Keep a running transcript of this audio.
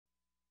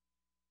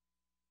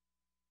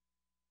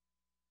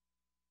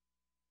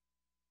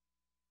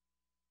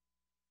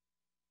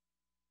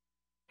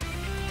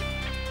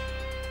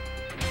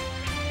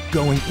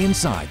going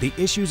inside the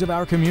issues of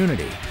our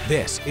community.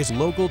 This is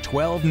Local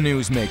 12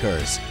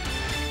 Newsmakers.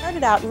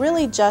 Started out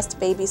really just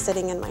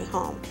babysitting in my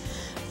home.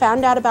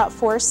 Found out about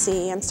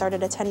 4C and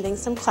started attending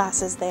some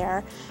classes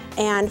there,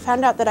 and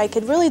found out that I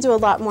could really do a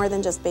lot more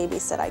than just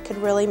babysit. I could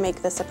really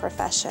make this a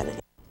profession.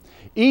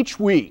 Each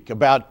week,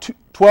 about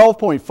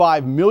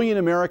 12.5 million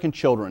American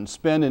children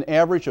spend an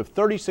average of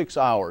 36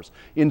 hours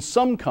in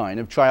some kind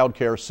of child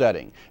care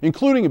setting,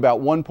 including about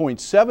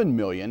 1.7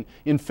 million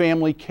in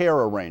family care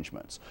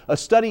arrangements. A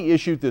study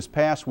issued this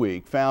past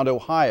week found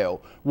Ohio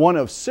one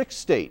of 6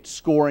 states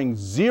scoring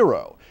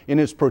 0 in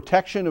its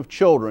protection of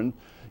children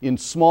in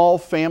small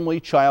family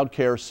child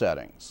care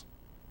settings.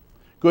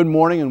 Good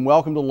morning and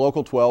welcome to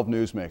Local 12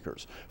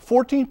 Newsmakers.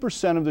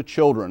 14% of the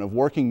children of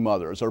working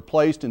mothers are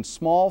placed in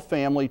small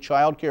family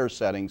child care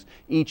settings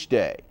each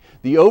day.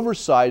 The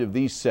oversight of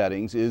these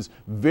settings is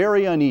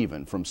very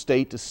uneven from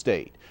state to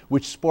state,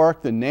 which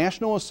sparked the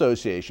National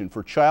Association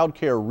for Child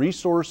Care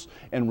Resource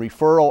and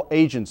Referral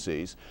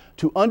Agencies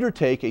to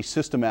undertake a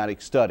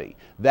systematic study.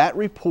 That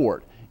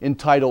report,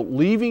 entitled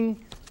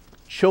 "Leaving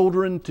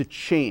Children to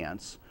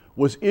Chance,"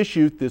 was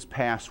issued this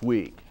past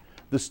week.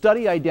 The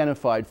study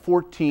identified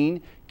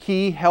 14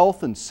 key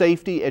health and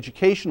safety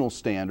educational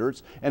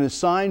standards and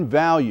assigned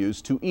values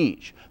to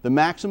each. The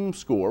maximum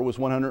score was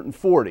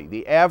 140.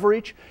 The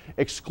average,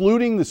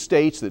 excluding the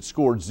states that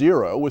scored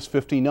 0, was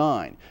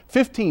 59.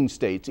 15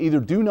 states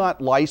either do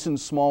not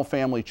license small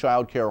family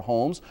child care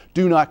homes,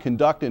 do not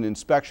conduct an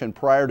inspection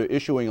prior to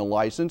issuing a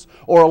license,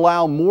 or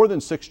allow more than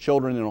 6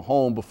 children in a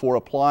home before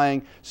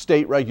applying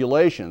state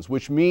regulations,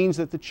 which means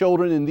that the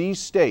children in these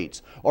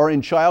states are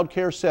in child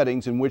care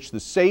settings in which the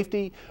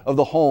safety of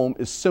the home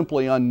is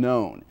simply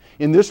unknown.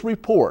 In this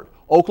report,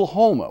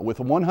 Oklahoma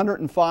with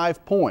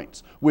 105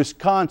 points,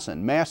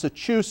 Wisconsin,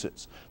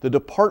 Massachusetts, the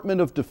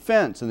Department of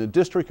Defense and the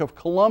District of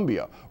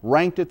Columbia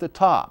ranked at the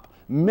top.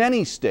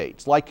 Many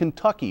states like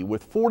Kentucky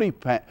with 40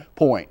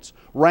 points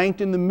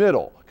ranked in the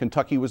middle.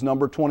 Kentucky was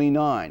number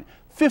 29.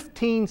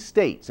 15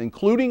 states,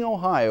 including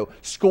Ohio,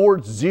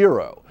 scored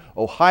 0.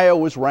 Ohio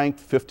was ranked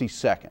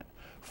 52nd.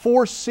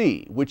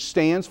 4C, which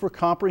stands for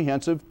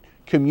Comprehensive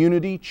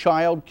Community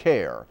Child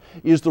Care,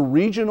 is the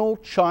regional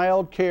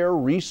child care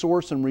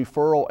resource and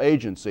referral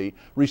agency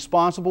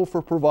responsible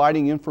for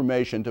providing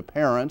information to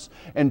parents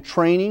and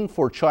training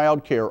for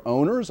child care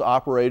owners,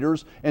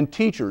 operators, and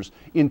teachers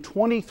in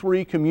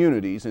 23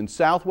 communities in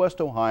Southwest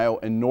Ohio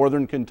and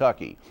Northern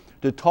Kentucky.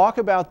 To talk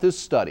about this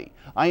study,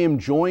 I am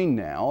joined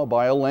now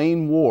by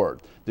Elaine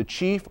Ward, the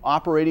Chief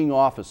Operating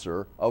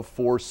Officer of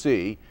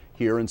 4C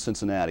here in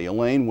Cincinnati.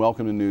 Elaine,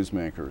 welcome to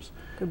Newsmakers.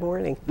 Good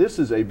morning. This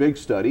is a big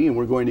study, and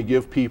we're going to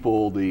give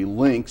people the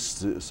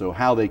links so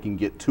how they can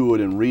get to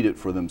it and read it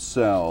for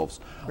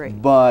themselves.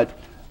 Great. But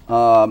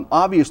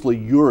obviously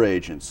your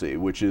agency,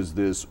 which is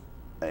this,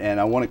 and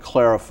I want to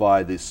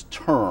clarify this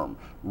term,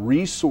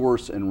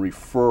 resource and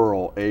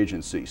referral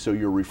agency. So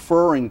you're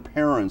referring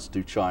parents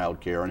to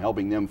child care and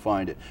helping them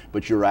find it,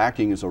 but you're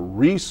acting as a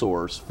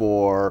resource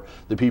for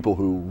the people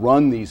who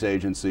run these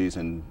agencies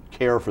and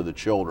care for the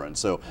children.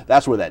 So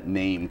that's where that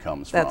name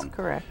comes from. That's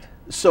correct.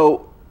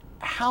 So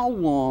how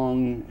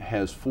long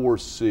has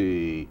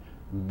 4C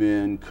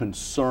been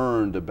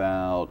concerned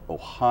about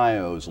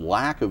Ohio's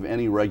lack of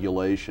any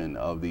regulation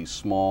of these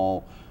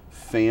small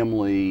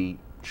family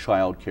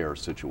child care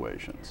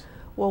situations?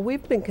 Well,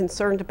 we've been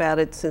concerned about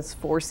it since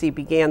 4C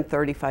began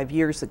 35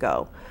 years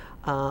ago.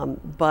 And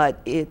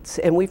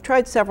we've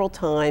tried several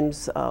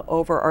times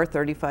over our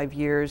 35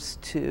 years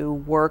to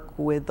work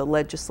with the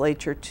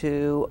legislature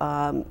to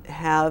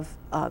have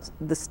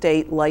the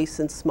state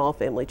license small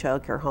family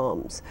child care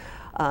homes.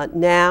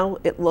 Now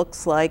it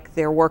looks like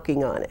they're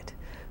working on it.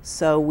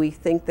 So we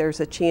think there's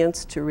a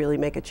chance to really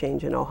make a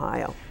change in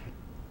Ohio.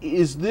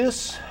 Is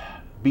this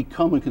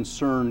become a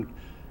concern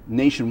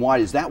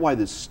nationwide? Is that why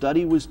this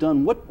study was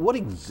done? What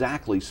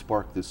exactly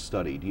sparked this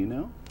study? Do you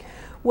know?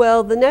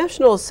 Well, the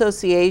National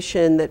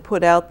Association that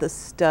put out the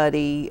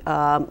study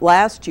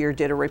last year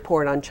did a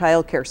report on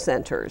child care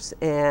centers,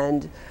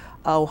 and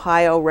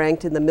Ohio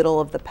ranked in the middle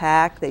of the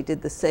pack. They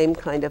did the same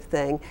kind of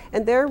thing,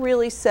 and they're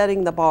really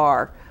setting the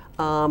bar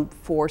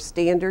for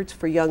standards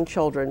for young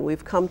children.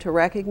 We've come to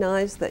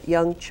recognize that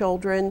young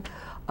children,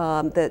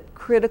 that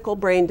critical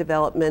brain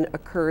development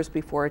occurs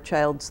before a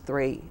child's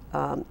 3.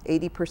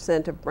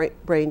 80%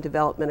 of brain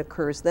development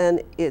occurs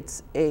then.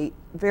 It's a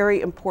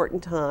very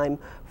important time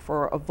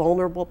for a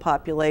vulnerable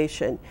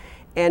population.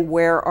 And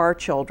where are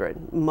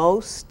children?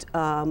 Most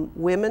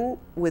women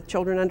with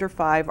children under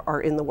 5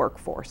 are in the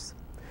workforce.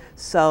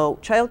 So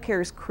child care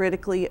is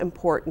critically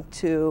important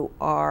to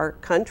our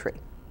country.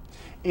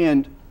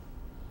 And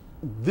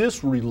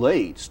this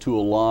relates to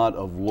a lot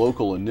of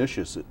local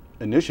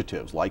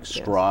initiatives like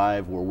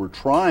Strive, where we're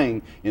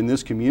trying in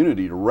this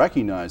community to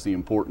recognize the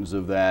importance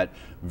of that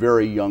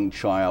very young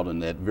child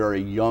and that very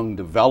young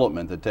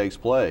development that takes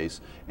place.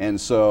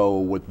 And so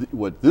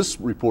what this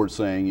report's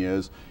saying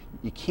is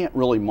you can't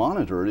really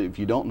monitor it if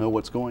you don't know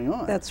what's going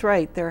on. That's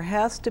right. There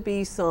has to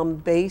be some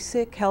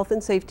basic health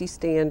and safety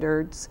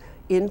standards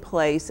in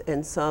place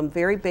and some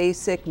very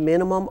basic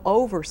minimum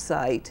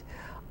oversight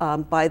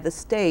by the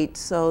state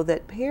so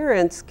that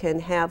parents can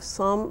have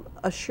some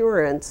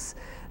assurance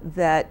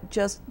that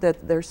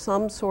there's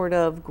some sort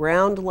of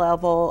ground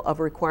level of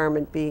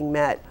requirement being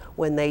met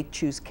when they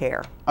choose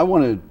care. I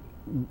want to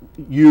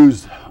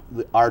use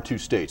our two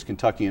states,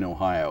 Kentucky and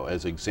Ohio,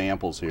 as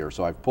examples here.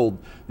 So I've pulled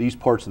these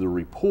parts of the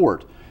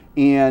report,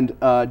 and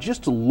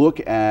just to look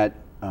at,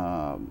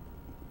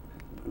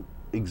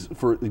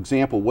 for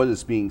example, what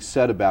is being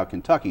said about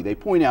Kentucky. They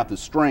point out the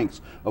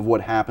strengths of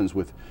what happens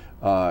with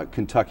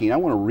Kentucky, and I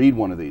want to read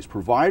one of these.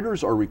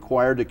 Providers are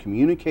required to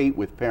communicate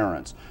with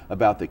parents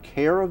about the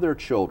care of their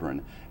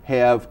children,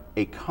 have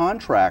a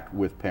contract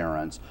with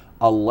parents,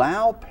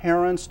 allow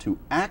parents to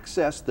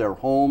access their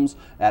homes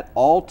at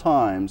all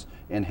times,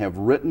 and have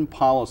written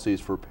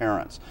policies for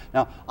parents.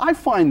 Now, I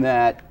find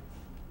that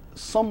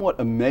somewhat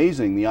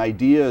amazing, the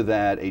idea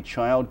that a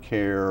child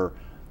care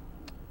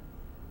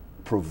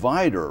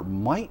provider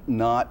might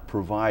not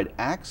provide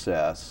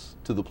access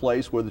to the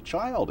place where the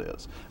child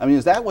is. I mean,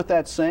 is that what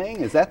that's saying?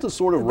 Is that the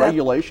sort of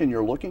regulation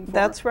you're looking for?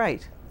 That's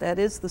right. That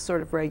is the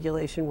sort of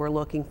regulation we're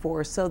looking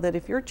for, so that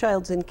if your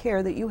child's in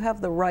care, that you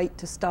have the right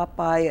to stop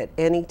by at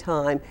any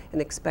time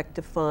and expect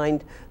to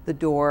find the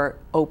door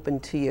open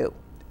to you.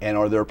 And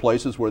are there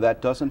places where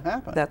that doesn't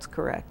happen? That's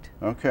correct.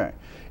 Okay.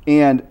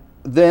 And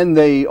then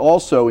they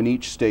also, in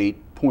each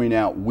state, point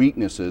out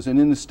weaknesses. And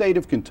in the state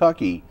of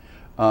Kentucky,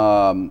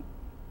 a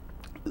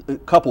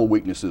couple of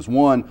weaknesses.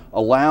 One,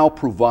 allow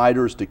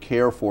providers to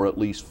care for at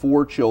least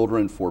 4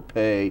 children for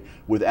pay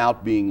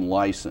without being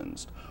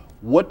licensed.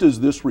 What does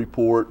this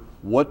report,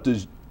 what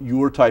does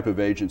your type of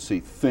agency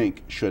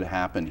think should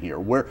happen here?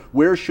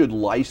 Where should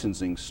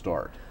licensing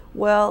start?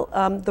 Well,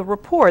 the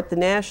report, the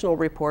national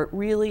report,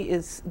 really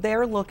is,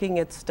 they're looking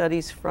at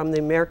studies from the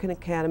American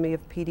Academy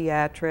of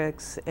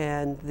Pediatrics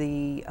and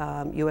the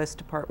U.S.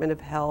 Department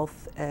of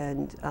Health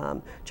and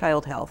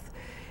Child Health,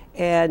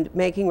 and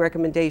making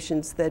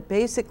recommendations that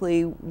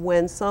basically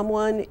when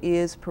someone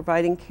is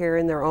providing care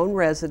in their own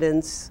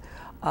residence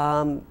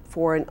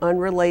for an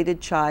unrelated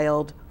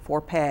child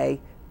for pay,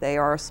 they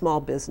are a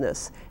small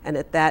business, and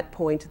at that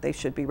point they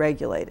should be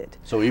regulated.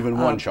 So even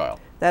one child?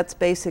 That's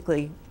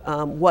basically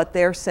what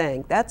they're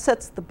saying. That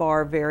sets the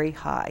bar very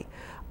high.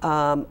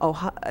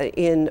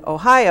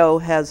 Ohio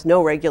has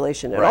no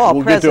regulation at all.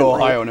 We'll presently, get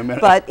to Ohio in a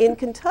minute. But in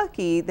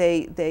Kentucky,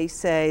 they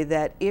say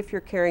that if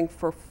you're caring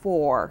for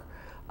 4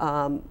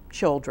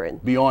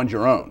 children. Beyond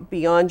your own.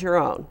 Beyond your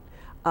own.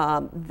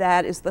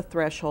 That is the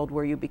threshold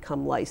where you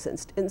become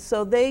licensed. And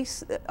so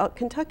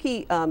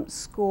Kentucky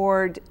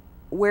scored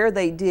where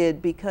they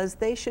did because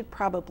they should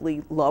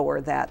probably lower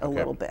that a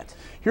little bit.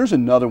 Here's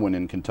another one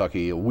in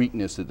Kentucky, a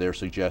weakness that they're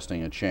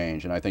suggesting a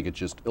change, and I think it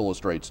just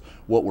illustrates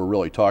what we're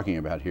really talking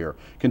about here.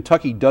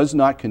 Kentucky does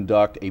not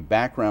conduct a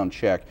background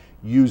check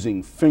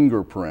using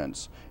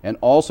fingerprints, and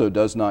also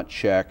does not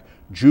check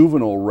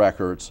juvenile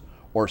records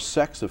or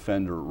sex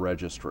offender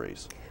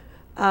registries.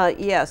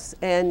 Yes,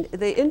 and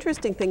the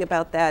interesting thing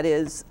about that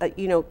is,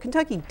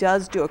 Kentucky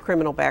does do a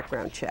criminal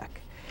background check,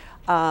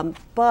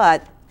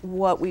 but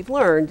what we've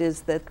learned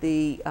is that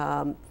the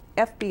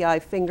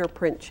FBI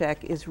fingerprint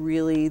check is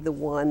really the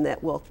one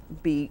that will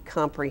be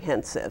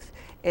comprehensive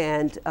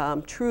and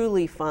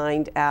truly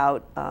find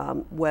out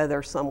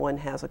whether someone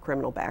has a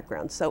criminal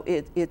background. So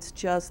it's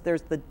just,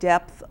 there's the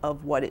depth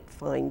of what it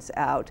finds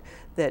out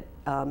that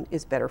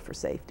is better for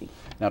safety.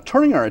 Now,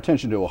 turning our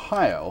attention to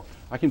Ohio,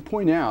 I can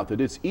point out that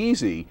it's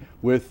easy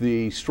with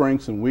the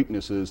strengths and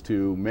weaknesses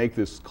to make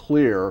this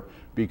clear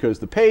because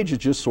the page is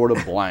just sort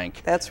of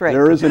blank. That's right.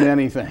 There isn't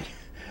anything.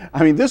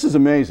 I mean, this is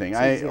amazing.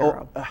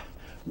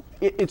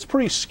 It's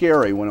pretty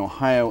scary when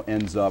Ohio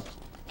ends up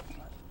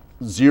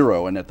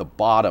 0 and at the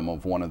bottom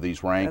of one of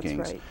these rankings.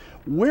 That's right.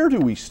 Where do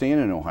we stand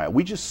in Ohio?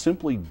 We just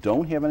simply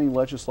don't have any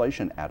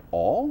legislation at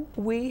all?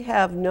 We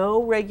have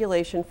no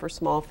regulation for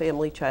small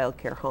family child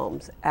care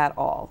homes at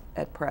all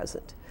at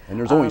present. And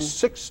there's only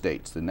 6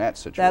 states in that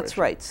situation. That's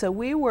right. So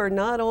we were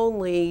not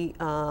only,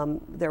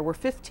 there were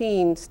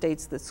 15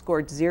 states that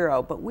scored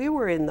 0, but we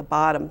were in the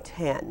bottom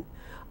 10.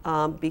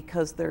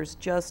 Because there's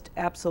just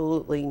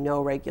absolutely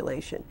no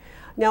regulation.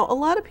 Now, a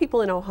lot of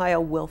people in Ohio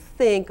will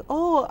think,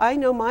 oh, I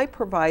know my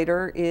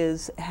provider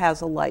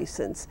has a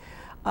license.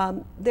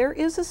 There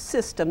is a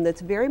system that's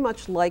very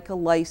much like a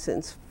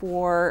license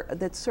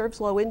that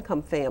serves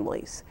low-income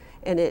families,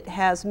 and it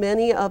has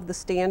many of the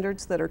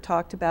standards that are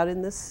talked about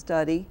in this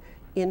study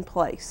in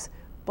place.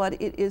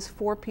 But it is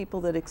for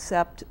people that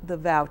accept the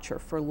voucher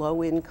for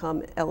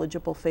low-income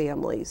eligible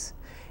families,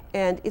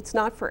 and it's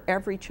not for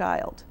every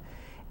child.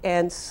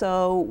 And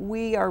so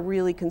we are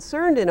really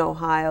concerned in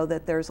Ohio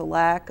that there's a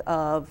lack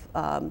of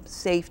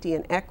safety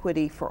and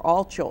equity for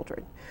all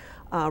children.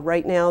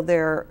 Right now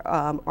there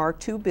are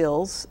 2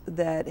 bills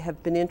that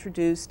have been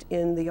introduced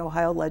in the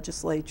Ohio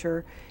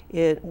legislature.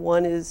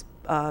 One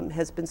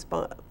has been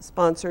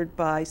sponsored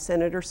by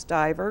Senator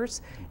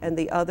Stivers and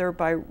the other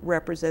by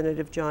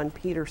Representative John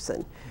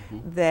Peterson.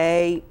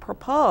 They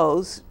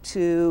propose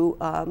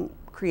to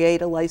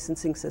create a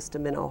licensing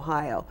system in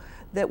Ohio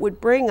that would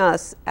bring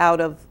us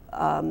out of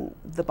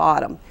the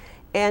bottom.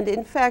 And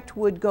in fact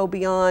would go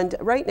beyond.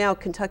 Right now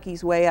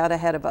Kentucky's way out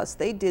ahead of us.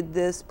 They did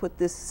this, put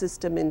this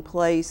system in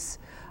place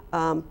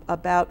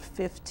about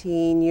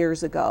 15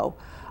 years ago.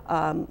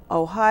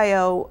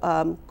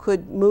 Ohio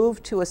could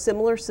move to a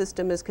similar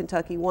system as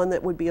Kentucky, one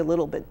that would be a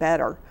little bit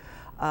better.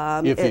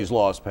 If these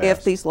laws pass.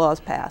 If these laws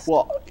pass.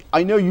 Well,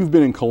 I know you've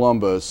been in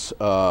Columbus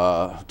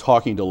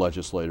talking to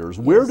legislators.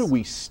 Where do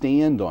we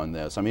stand on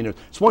this? I mean,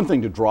 it's one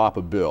thing to drop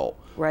a bill.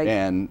 Right.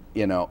 And,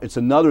 you know, it's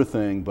another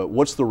thing, but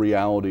what's the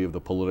reality of the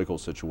political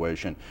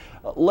situation?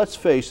 Let's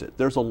face it,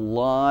 there's a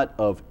lot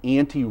of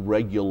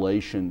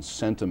anti-regulation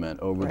sentiment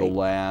over the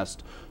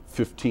last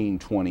 15,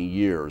 20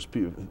 years,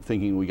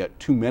 thinking we got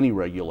too many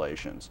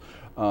regulations.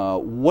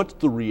 What's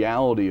the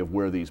reality of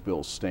where these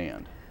bills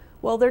stand?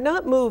 Well, they're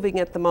not moving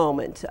at the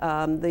moment.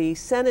 The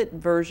Senate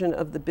version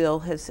of the bill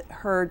has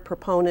heard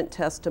proponent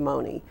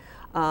testimony.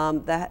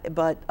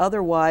 But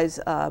otherwise,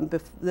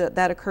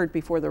 that occurred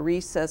before the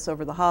recess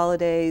over the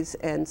holidays,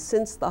 and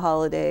since the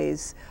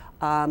holidays,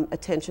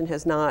 attention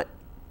has not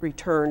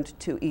returned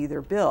to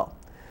either bill.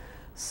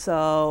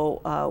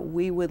 So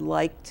we would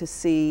like to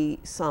see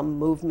some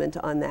movement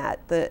on that.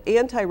 The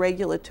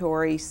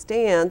anti-regulatory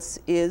stance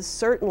is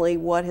certainly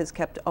what has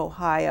kept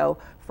Ohio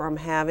from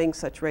having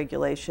such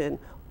regulation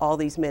all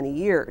these many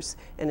years,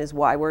 and is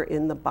why we're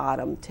in the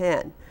bottom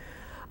 10.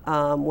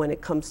 When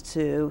it comes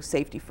to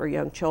safety for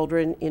young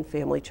children in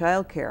family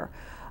child care.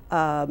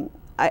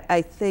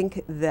 I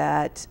think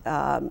that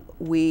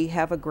we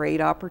have a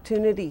great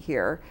opportunity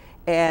here.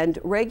 And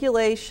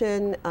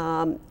regulation,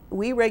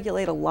 we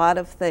regulate a lot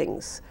of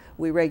things.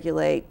 We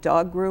regulate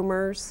dog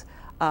groomers,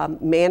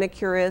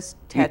 manicurists,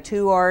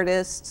 tattoo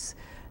artists.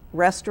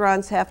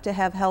 Restaurants have to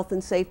have health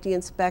and safety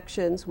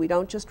inspections. We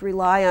don't just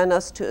rely on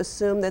us to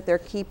assume that they're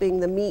keeping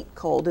the meat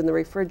cold in the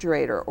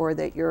refrigerator, or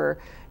that your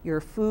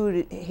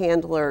food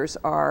handlers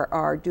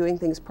are doing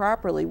things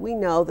properly. We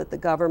know that the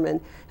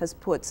government has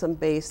put some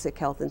basic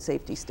health and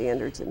safety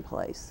standards in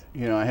place.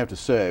 You know, I have to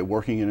say,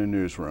 working in a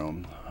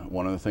newsroom,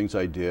 one of the things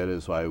I did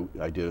is I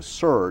did a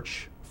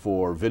search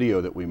for video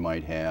that we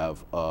might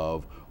have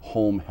of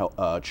home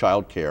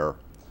child care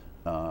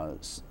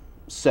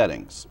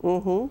settings.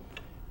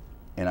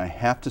 And I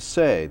have to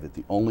say that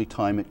the only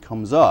time it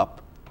comes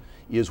up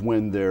is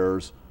when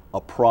there's a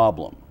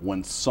problem,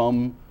 when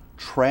some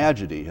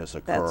tragedy has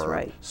occurred. That's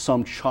right.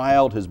 Some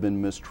child has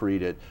been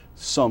mistreated,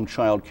 some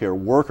child care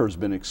worker's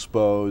been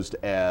exposed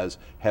as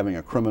having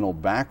a criminal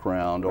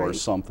background or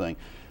something.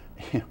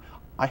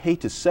 I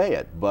hate to say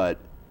it, but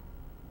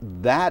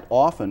that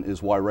often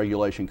is why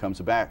regulation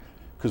comes back,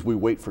 because we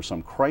wait for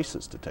some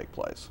crisis to take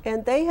place.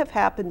 And they have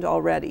happened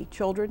already.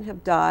 Children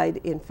have died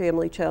in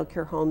family child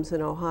care homes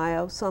in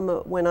Ohio.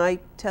 When I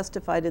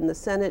testified in the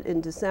Senate in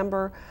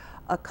December,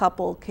 a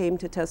couple came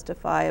to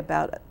testify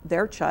about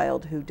their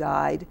child who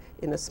died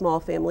in a small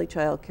family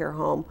child care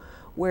home,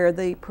 where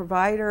the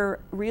provider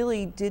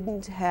really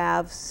didn't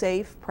have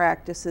safe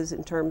practices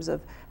in terms of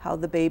how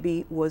the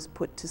baby was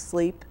put to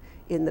sleep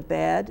in the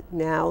bed.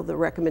 Now the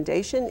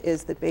recommendation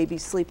is that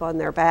babies sleep on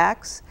their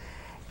backs,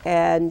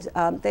 and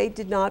they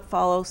did not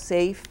follow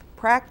safe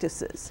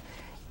practices.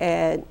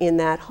 And in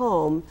that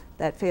home,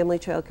 that family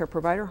child care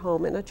provider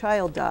home, and a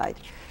child died.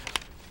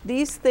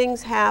 These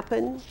things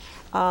happen.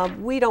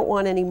 We don't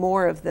want any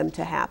more of them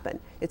to happen.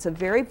 It's a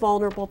very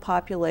vulnerable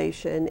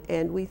population,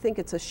 and we think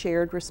it's a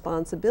shared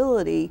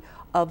responsibility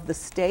of the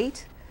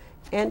state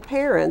and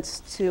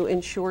parents to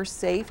ensure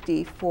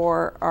safety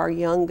for our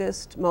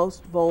youngest,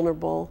 most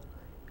vulnerable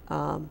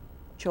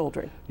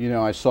children. You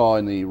know, I saw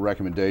in the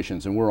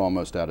recommendations, and we're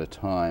almost out of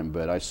time,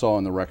 but I saw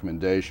in the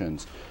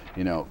recommendations,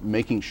 you know,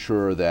 making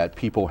sure that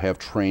people have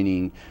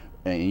training,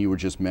 and you were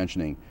just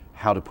mentioning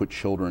how to put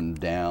children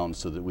down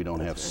so that we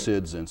don't have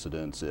SIDS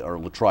incidents, or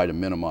try to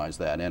minimize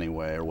that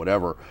anyway, or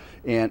whatever.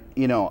 And,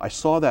 you know, I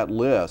saw that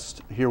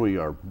list. Here we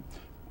are.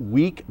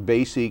 Weak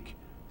basic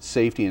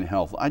safety and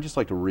health. I just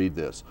like to read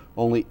this.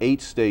 Only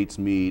 8 states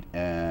meet,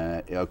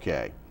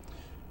 okay.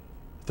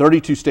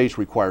 32 states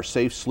require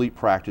safe sleep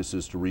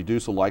practices to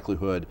reduce the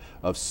likelihood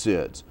of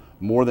SIDS.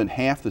 More than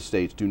half the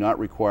states do not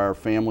require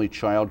family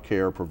child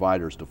care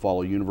providers to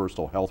follow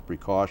universal health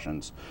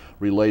precautions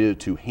related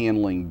to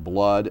handling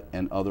blood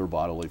and other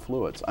bodily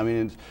fluids. I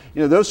mean,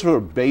 you know, those sort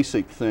of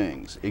basic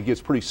things. It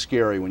gets pretty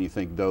scary when you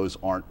think those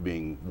aren't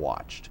being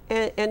watched.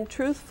 And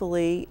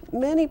truthfully,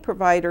 many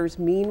providers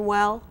mean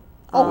well,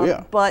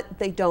 but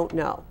they don't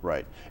know.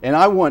 Right. And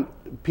I want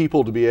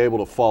people to be able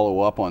to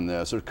follow up on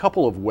this. There's a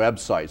couple of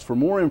websites. For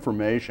more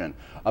information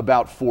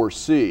about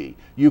 4C,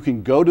 you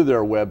can go to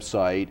their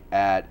website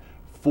at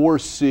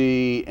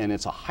 4C, and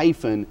it's a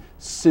hyphen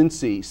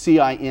Cincy,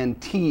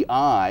 CINTI.org.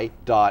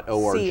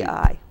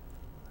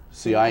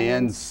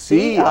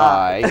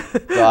 CINCI.org.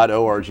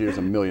 There's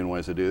a million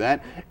ways to do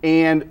that.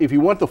 And if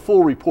you want the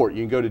full report,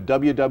 you can go to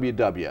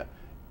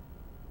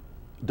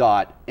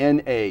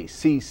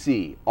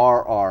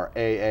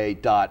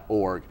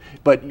local12.nacrraa.org.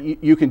 But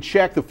you can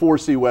check the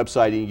 4C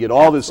website and you get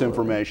all this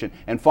information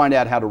and find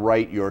out how to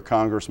write your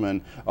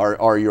congressman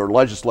or your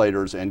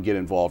legislators and get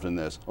involved in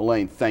this.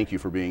 Elaine, thank you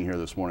for being here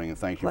this morning, and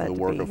thank you for the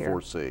work of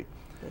 4C.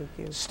 Thank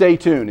you. Stay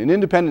tuned. An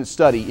independent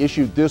study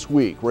issued this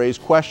week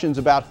raised questions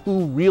about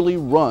who really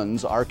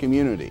runs our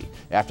community.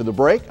 After the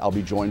break, I'll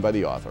be joined by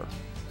the author.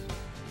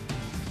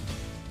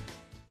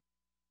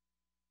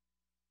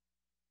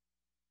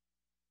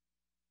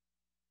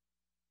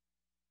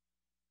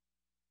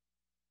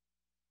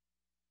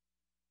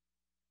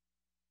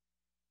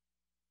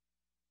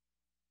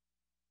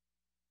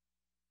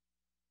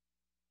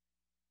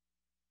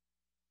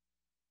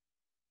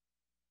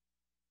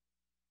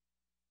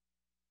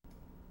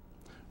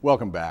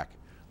 Welcome back.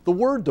 The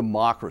word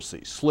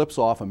democracy slips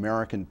off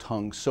American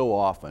tongues so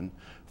often,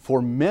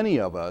 for many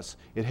of us,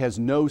 it has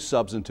no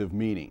substantive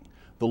meaning.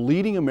 The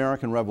leading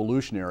American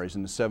revolutionaries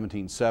in the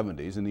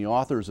 1770s and the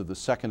authors of the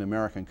Second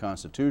American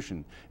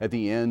Constitution at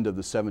the end of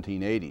the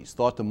 1780s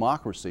thought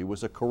democracy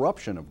was a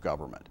corruption of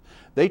government.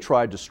 They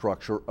tried to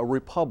structure a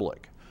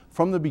republic.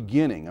 From the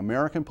beginning,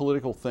 American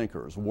political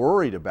thinkers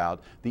worried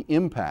about the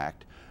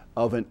impact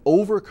of an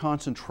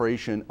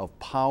over-concentration of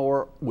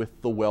power with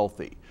the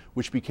wealthy,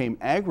 which became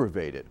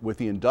aggravated with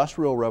the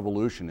Industrial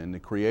Revolution and the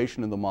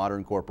creation of the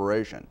modern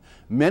corporation.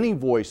 Many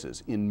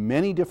voices in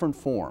many different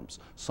forms,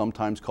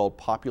 sometimes called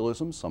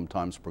populism,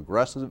 sometimes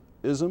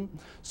progressivism,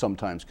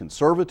 sometimes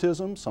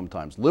conservatism,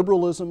 sometimes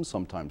liberalism,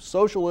 sometimes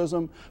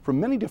socialism, from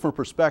many different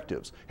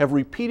perspectives, have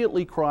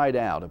repeatedly cried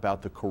out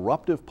about the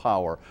corruptive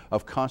power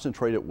of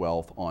concentrated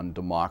wealth on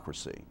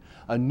democracy.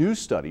 A new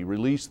study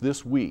released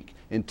this week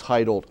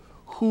entitled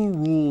 "Who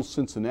Rules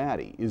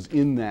Cincinnati" is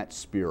in that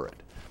spirit.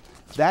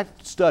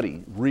 That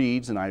study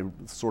reads, and I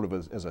sort of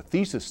as a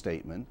thesis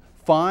statement,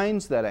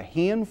 finds that a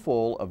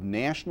handful of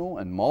national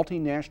and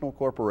multinational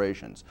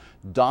corporations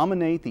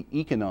dominate the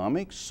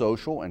economic,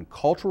 social, and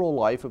cultural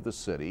life of the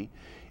city,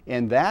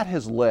 and that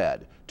has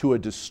led to a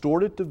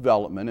distorted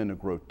development and a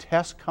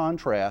grotesque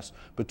contrast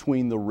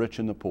between the rich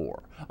and the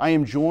poor. I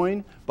am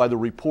joined by the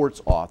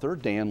report's author,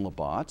 Dan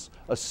LaBotz,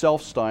 a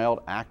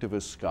self-styled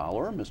activist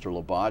scholar. Mr.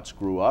 LaBotz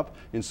grew up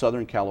in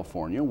Southern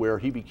California, where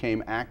he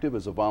became active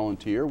as a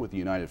volunteer with the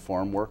United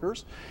Farm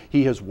Workers.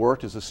 He has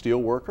worked as a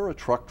steel worker, a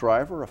truck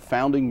driver, a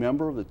founding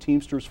member of the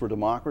Teamsters for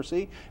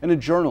Democracy, and a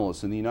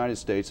journalist in the United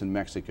States and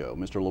Mexico.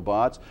 Mr.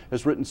 LaBotz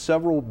has written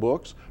several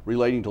books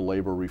relating to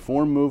labor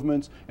reform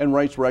movements and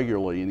writes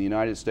regularly in the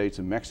United States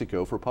and Mexico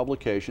for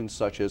publications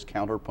such as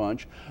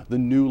Counterpunch, the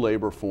New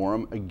Labor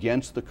Forum,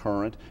 Against the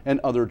Current, and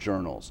other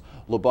journals.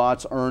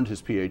 LaBotz earned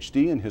his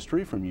PhD in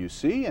history from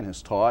UC and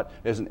has taught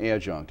as an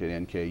adjunct at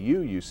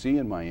NKU, UC,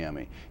 and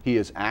Miami. He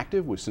is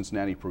active with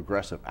Cincinnati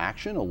Progressive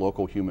Action, a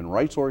local human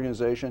rights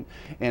organization,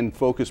 and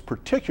focused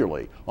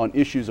particularly on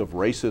issues of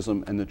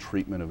racism and the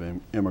treatment of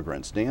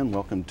immigrants. Dan,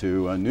 welcome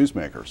to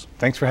Newsmakers.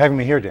 Thanks for having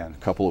me here, Dan.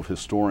 A couple of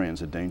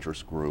historians, a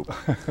dangerous group.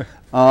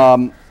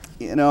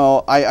 You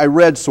know, I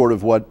read sort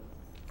of what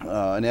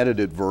an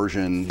edited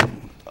version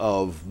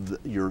of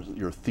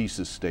your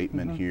thesis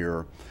statement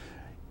here.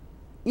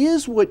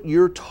 Is what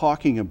you're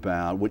talking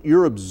about, what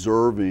you're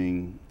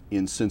observing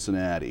in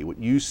Cincinnati, what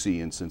you see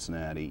in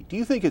Cincinnati, do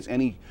you think it's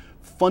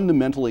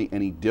fundamentally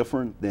any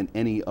different than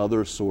any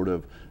other sort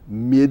of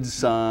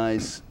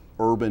mid-size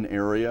urban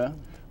area?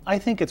 I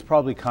think it's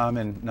probably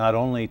common not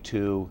only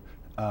to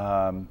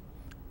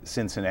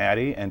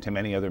Cincinnati and to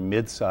many other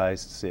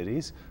mid-sized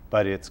cities,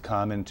 but it's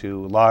common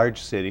to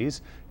large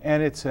cities,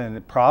 and it's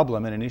a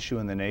problem and an issue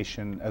in the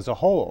nation as a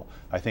whole.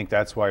 I think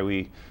that's why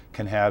we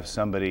can have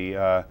somebody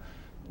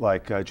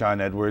like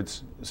John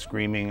Edwards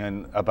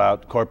screaming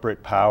about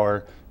corporate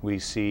power. We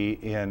see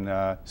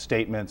in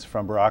statements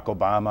from Barack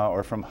Obama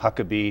or from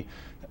Huckabee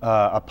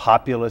a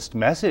populist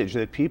message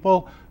that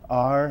people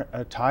are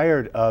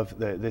tired of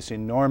this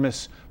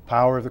enormous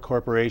power of the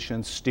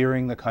corporations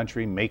steering the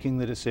country, making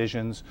the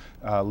decisions,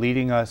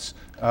 leading us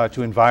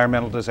to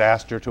environmental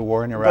disaster, to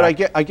war in Iraq.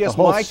 But I guess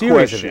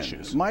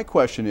my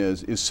question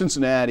is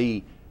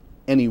Cincinnati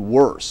any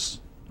worse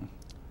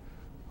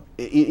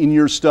in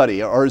your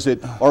study, or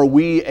are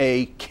we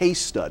a case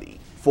study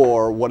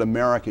for what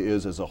America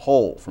is as a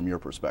whole from your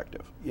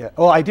perspective? Yeah.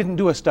 Well, I didn't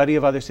do a study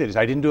of other cities.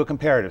 I didn't do a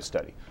comparative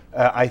study.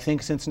 I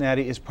think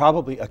Cincinnati is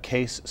probably a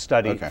case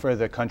study for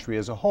the country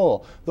as a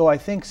whole, though I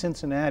think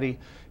Cincinnati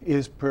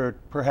is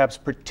perhaps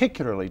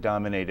particularly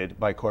dominated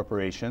by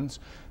corporations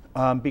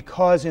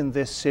because in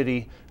this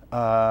city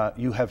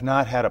you have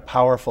not had a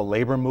powerful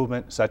labor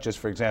movement, such as,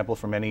 for example,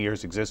 for many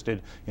years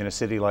existed in a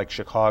city like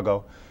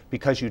Chicago,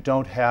 because you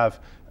don't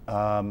have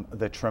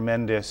the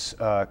tremendous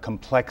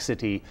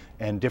complexity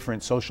and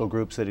different social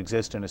groups that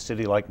exist in a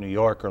city like New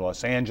York or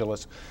Los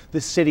Angeles.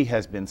 This city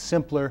has been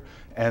simpler,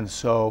 and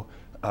so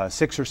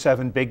 6 or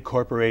 7 big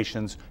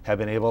corporations have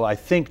been able, I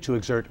think, to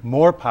exert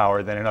more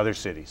power than in other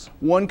cities.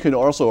 One could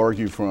also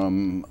argue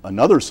from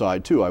another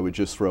side, too. I would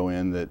just throw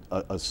in that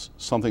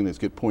something that's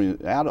get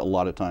pointed out a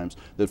lot of times,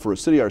 that for a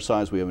city our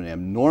size, we have an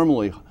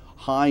abnormally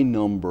high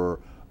number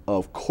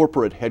of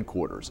corporate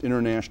headquarters,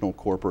 international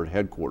corporate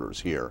headquarters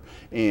here,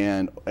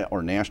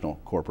 or national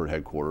corporate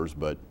headquarters,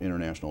 but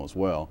international as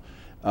well.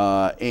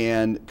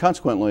 And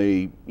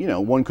consequently, you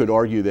know, one could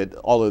argue that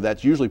although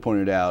that's usually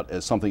pointed out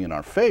as something in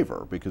our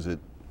favor because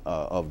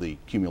of the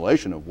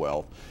accumulation of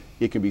wealth,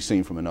 it can be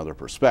seen from another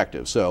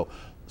perspective. So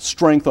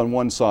strength on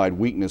one side,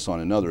 weakness on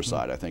another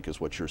side, I think is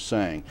what you're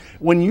saying.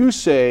 When you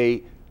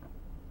say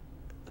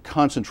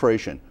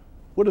concentration,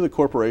 what are the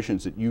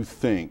corporations that you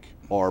think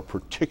are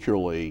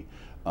particularly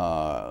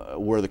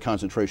where the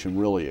concentration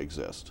really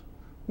exists?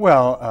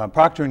 Well,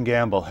 Procter &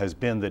 Gamble has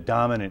been the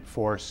dominant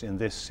force in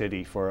this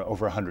city for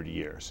over 100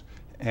 years.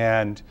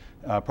 And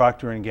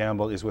Procter &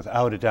 Gamble is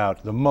without a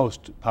doubt the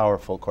most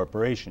powerful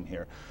corporation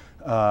here.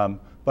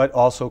 But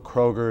also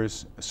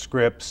Kroger's,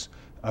 Scripps,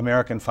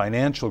 American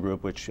Financial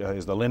Group, which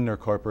is the Lindner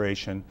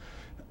Corporation,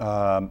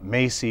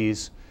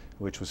 Macy's,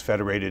 which was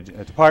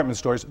Federated Department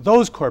Stores.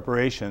 Those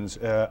corporations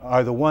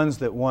are the ones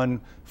that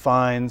one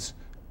finds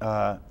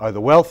are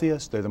the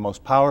wealthiest, they're the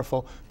most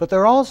powerful, but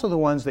they're also the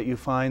ones that you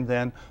find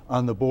then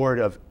on the board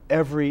of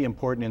every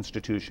important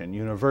institution,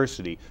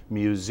 university,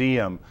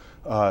 museum,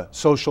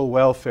 social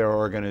welfare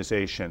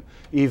organization,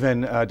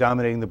 even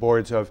dominating the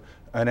boards of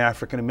an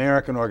African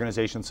American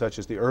organization such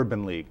as the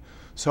Urban League.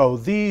 So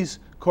these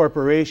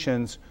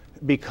corporations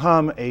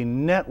become a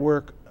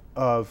network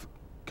of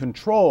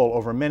control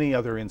over many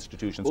other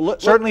institutions,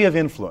 certainly of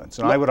influence,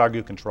 and I would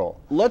argue control.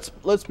 Let's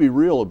be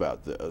real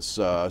about this.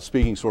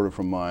 Speaking sort of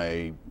from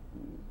my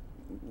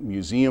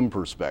museum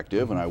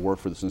perspective, and I work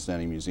for the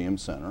Cincinnati Museum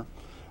Center,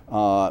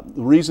 the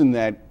reason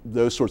that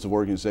those sorts of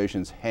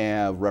organizations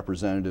have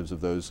representatives of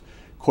those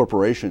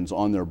corporations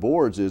on their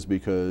boards is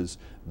because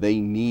they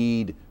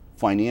need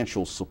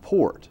financial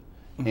support.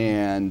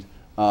 And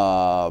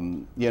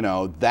you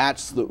know,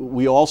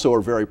 we also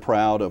are very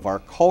proud of our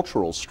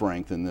cultural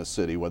strength in this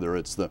city, whether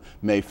it's the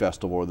May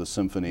Festival or the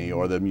Symphony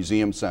or the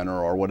Museum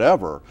Center or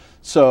whatever.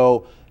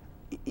 So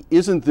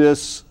isn't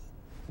this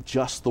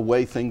just the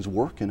way things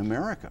work in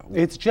America?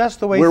 It's just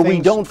the way where we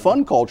don't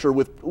fund culture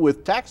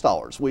with tax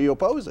dollars. We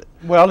oppose it.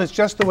 Well, it's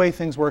just the way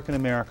things work in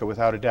America,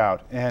 without a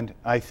doubt. And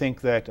I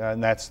think that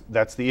and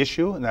that's the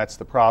issue, and that's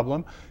the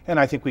problem. And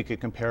I think we could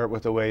compare it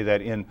with the way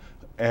that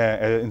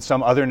in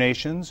some other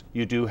nations,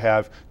 you do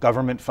have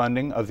government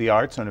funding of the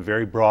arts in a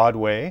very broad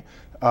way.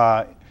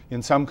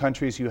 In some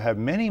countries, you have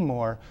many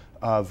more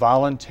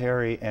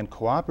voluntary and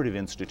cooperative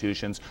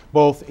institutions,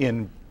 both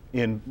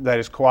that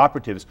is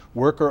cooperatives,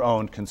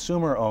 worker-owned,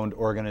 consumer-owned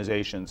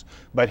organizations.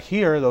 But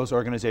here, those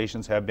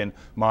organizations have been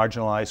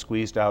marginalized,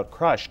 squeezed out,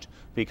 crushed,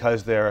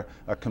 because they're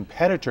a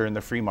competitor in the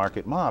free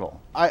market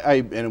model.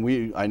 I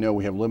know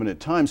we have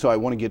limited time, so I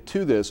want to get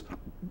to this.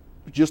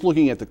 Just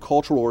looking at the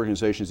cultural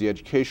organizations, the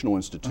educational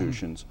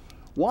institutions,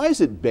 why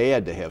is it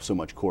bad to have so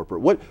much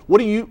corporate? What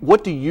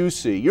do you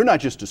see? You're not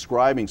just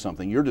describing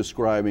something, you're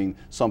describing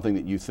something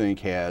that you think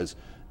has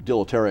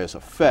deleterious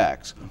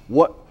effects.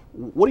 What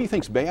do you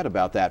think is bad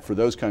about that for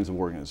those kinds of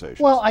organizations?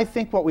 Well, I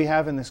think what we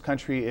have in this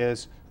country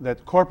is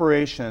that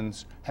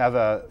corporations have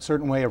a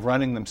certain way of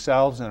running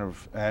themselves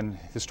and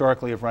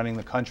historically of running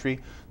the country.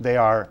 They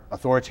are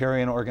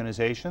authoritarian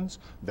organizations.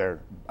 They're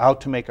out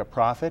to make a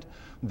profit.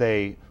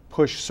 They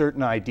push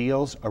certain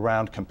ideals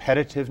around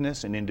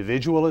competitiveness and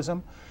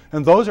individualism.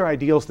 And those are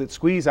ideals that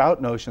squeeze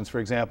out notions, for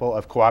example,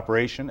 of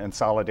cooperation and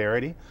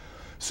solidarity.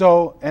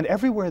 So, and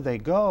everywhere they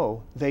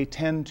go, they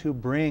tend to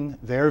bring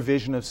their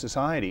vision of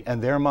society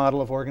and their model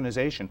of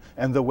organization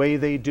and the way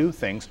they do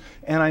things.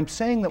 And I'm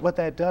saying that what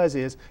that does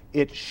is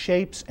it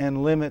shapes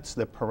and limits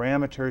the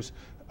parameters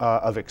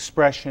of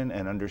expression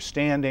and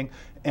understanding.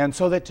 And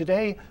so that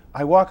today,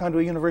 I walk onto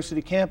a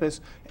university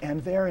campus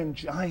and there in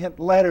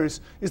giant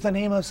letters is the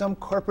name of some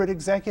corporate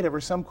executive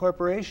or some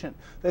corporation.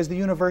 As the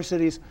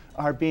universities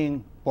are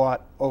being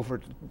bought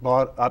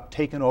up,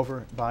 taken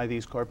over by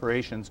these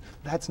corporations,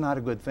 that's not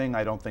a good thing,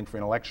 I don't think, for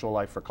intellectual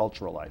life, for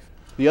cultural life.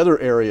 The other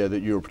area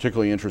that you're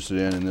particularly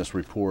interested in this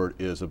report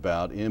is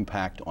about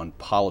impact on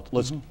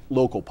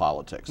local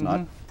politics,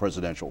 not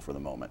presidential for the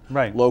moment.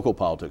 Right. Local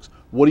politics.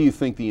 What do you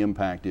think the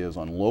impact is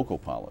on local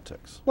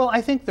politics? Well,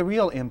 I think the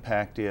real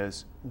impact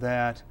is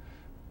that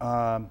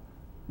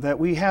that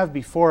we have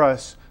before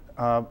us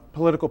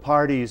political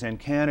parties and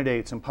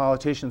candidates and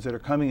politicians that are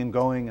coming and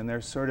going, and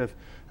they're sort of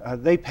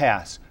they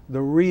pass.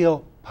 The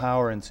real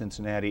power in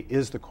Cincinnati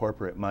is the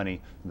corporate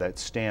money that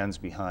stands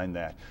behind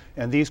that,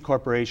 and these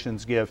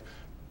corporations give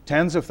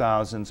tens of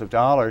thousands of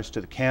dollars to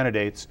the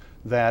candidates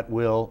that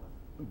will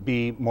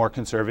be more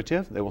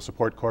conservative. They will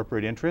support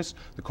corporate interests.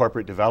 The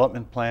corporate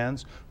development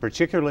plans,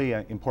 particularly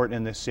important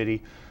in this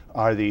city,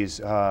 are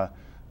these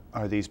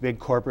big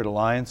corporate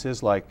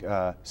alliances like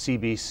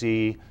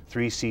CBC,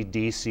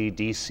 3CDC,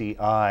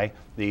 DCI,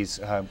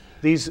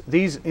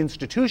 these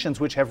institutions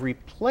which have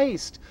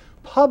replaced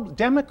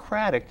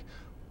democratic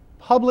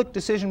public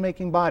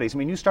decision-making bodies. I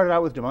mean, you started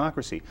out with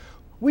democracy.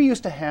 We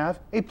used to have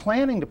a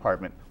planning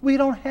department. We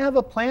don't have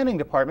a planning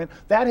department.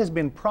 That has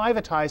been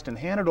privatized and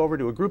handed over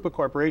to a group of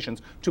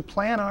corporations to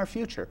plan our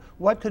future.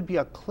 What could be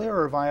a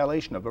clearer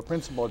violation of a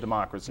principle of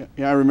democracy?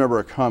 Yeah, I remember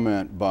a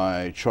comment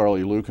by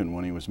Charlie Lucan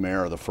when he was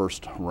mayor of the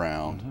first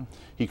round.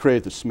 He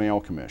created the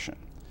Smale Commission.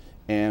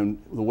 And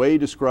the way he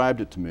described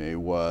it to me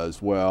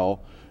was,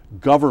 well,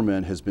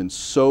 government has been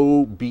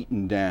so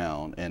beaten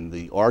down, and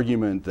the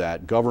argument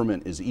that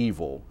government is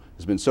evil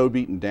has been so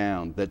beaten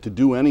down that to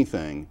do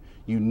anything,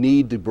 you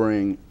need to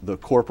bring the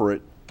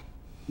corporate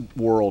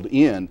world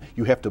in.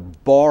 You have to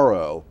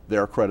borrow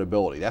their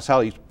credibility. That's how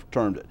he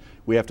termed it.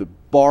 We have to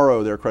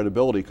borrow their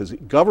credibility because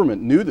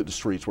government knew that the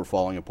streets were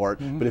falling apart,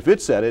 but if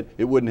it said it,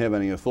 it wouldn't have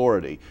any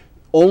authority.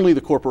 Only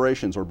the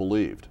corporations are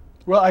believed.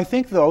 Well, I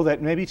think, though,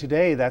 that maybe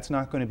today that's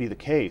not going to be the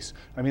case.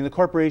 I mean, the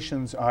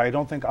corporations, I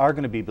don't think, are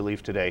going to be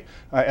believed today.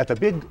 At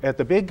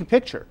the big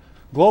picture,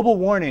 global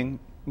warming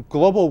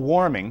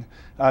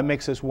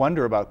makes us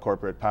wonder about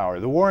corporate power.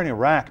 The war in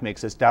Iraq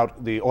makes us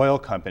doubt the oil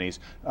companies.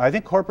 I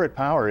think corporate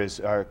power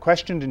is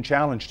questioned and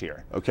challenged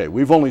here. Okay,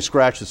 we've only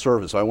scratched the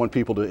surface. I want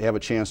people to have a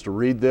chance to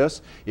read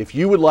this. If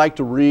you would like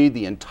to read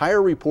the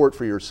entire report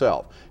for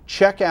yourself,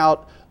 check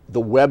out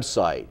the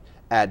website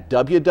at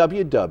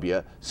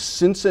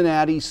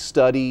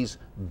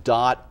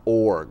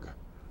www.cincinnatistudies.org.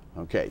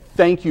 Okay,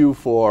 thank you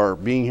for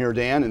being here,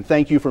 Dan, and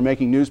thank you for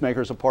making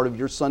Newsmakers a part of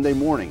your Sunday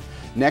morning.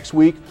 Next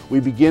week, we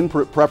begin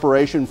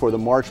preparation for the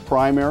March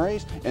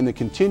primaries and the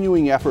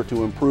continuing effort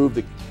to improve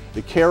the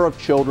care of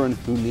children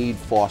who need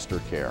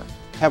foster care.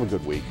 Have a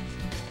good week.